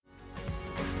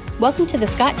Welcome to the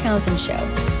Scott Townsend Show,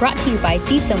 brought to you by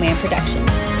Dietzo Man Productions.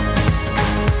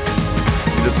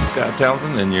 This is Scott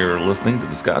Townsend, and you're listening to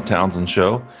the Scott Townsend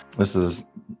Show. This is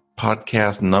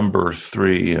podcast number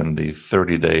 3 in the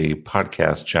 30-day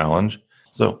podcast challenge.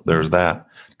 So there's that.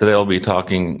 Today I'll be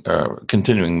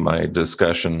continuing my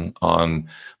discussion on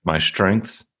my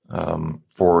strengths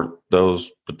for those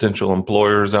potential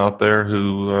employers out there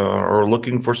who are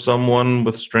looking for someone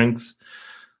with strengths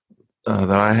that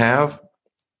I have.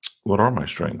 What are my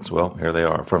strengths? Well, here they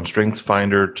are. From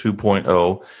StrengthsFinder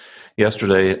 2.0,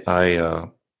 yesterday I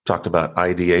talked about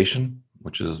ideation,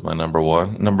 which is my number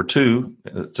 1. Number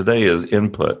 2, today is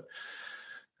input.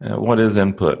 What is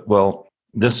input? Well,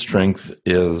 this strength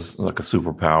is like a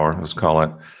superpower, let's call it.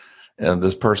 And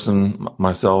this person,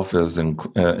 myself, is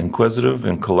inquisitive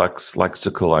and likes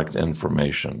to collect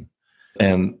information.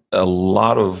 And a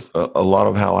lot of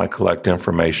how I collect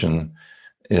information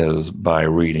is by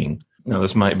reading. Now,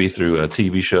 this might be through a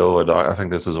TV show. I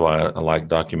think this is why I like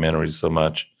documentaries so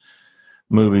much,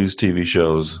 movies, TV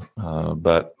shows,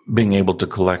 but being able to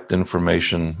collect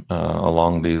information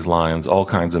along these lines, all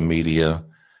kinds of media.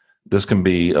 This can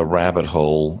be a rabbit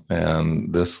hole,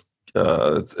 and this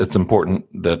it's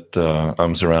important that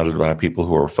I'm surrounded by people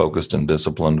who are focused and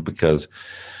disciplined, because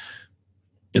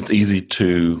it's easy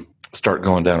to start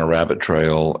going down a rabbit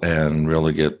trail and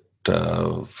really get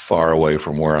far away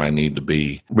from where I need to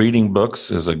be. Reading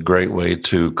books is a great way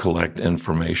to collect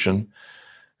information,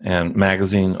 and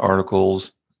magazine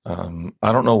articles.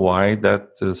 I don't know why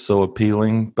that is so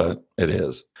appealing, but it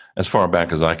is. As far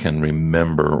back as I can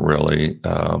remember, really,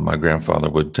 my grandfather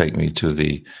would take me to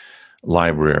the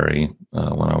library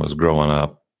when I was growing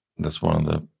up. That's one of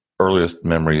the earliest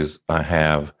memories I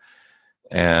have.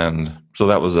 And so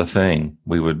that was a thing.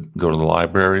 We would go to the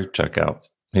library,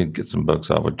 he'd get some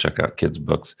books. I would check out kids'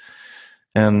 books.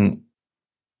 And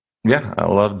yeah, I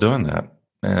loved doing that.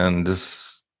 And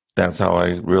that's how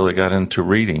I really got into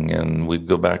reading. And we'd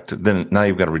go back now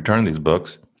you've got to return these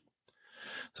books.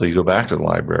 So you go back to the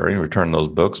library, return those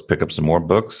books, pick up some more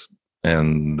books,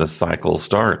 and the cycle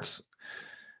starts.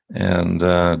 And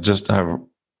I just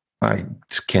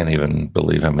can't even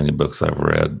believe how many books I've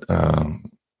read.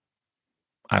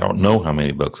 I don't know how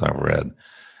many books I've read,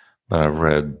 but I've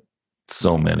read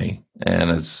so many, and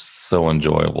it's so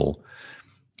enjoyable.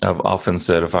 I've often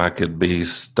said if I could be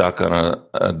stuck on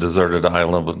a deserted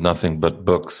island with nothing but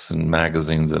books and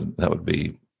magazines, that would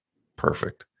be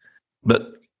perfect.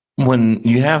 But when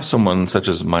you have someone such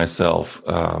as myself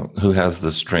who has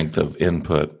the strength of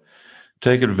input,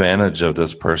 take advantage of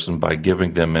this person by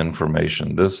giving them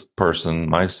information. This person,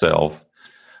 myself,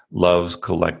 loves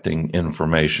collecting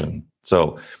information.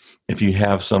 So if you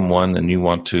have someone and you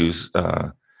want to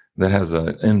that has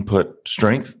an input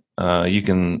strength, you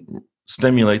can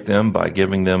stimulate them by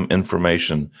giving them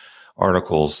information,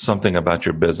 articles, something about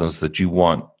your business that you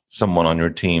want someone on your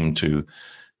team to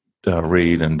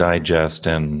read and digest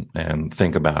and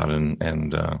think about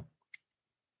and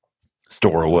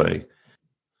store away.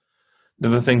 The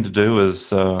other thing to do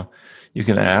is you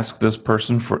can ask this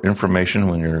person for information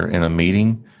when you're in a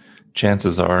meeting.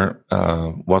 Chances are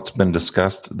what's been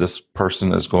discussed, this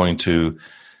person is going to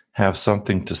have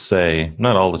something to say,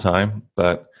 not all the time,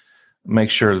 but make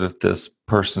sure that this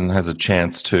person has a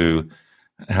chance to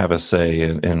have a say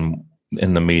in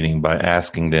the meeting by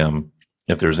asking them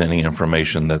if there's any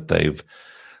information that they've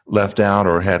left out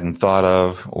or hadn't thought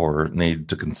of or need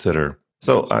to consider.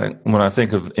 So when I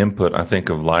think of input, I think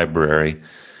of library,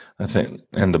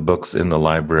 and the books in the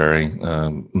library,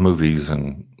 movies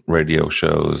and radio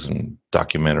shows and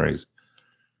documentaries.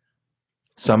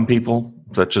 Some people,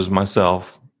 such as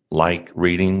myself, like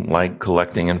reading, like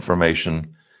collecting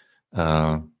information,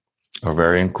 are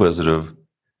very inquisitive.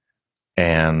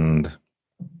 And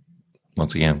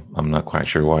once again, I'm not quite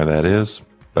sure why that is,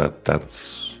 but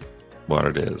that's what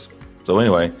it is. So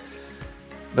anyway,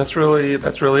 that's really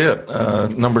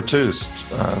it. Number two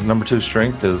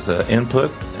strength is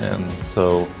input. And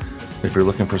so if you're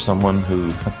looking for someone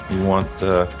who you want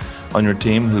on your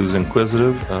team who's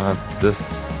inquisitive,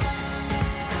 this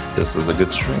is a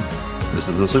good strength. This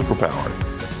is a superpower.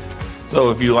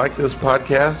 So if you like this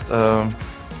podcast,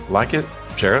 like it,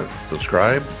 share it,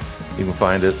 subscribe. You can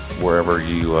find it wherever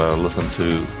you listen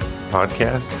to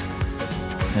podcasts.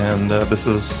 And this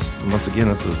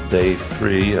is day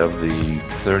 3 of the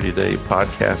 30-day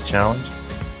podcast challenge.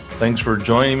 Thanks for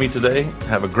joining me today.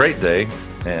 Have a great day,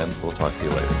 and we'll talk to you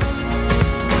later.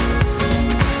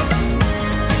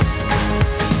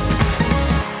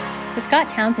 The Scott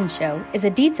Townsend Show is a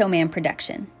Dietzo Man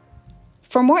production.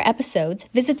 For more episodes,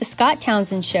 visit the Scott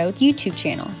Townsend Show YouTube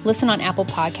channel, listen on Apple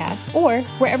Podcasts, or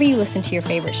wherever you listen to your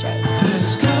favorite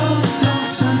shows.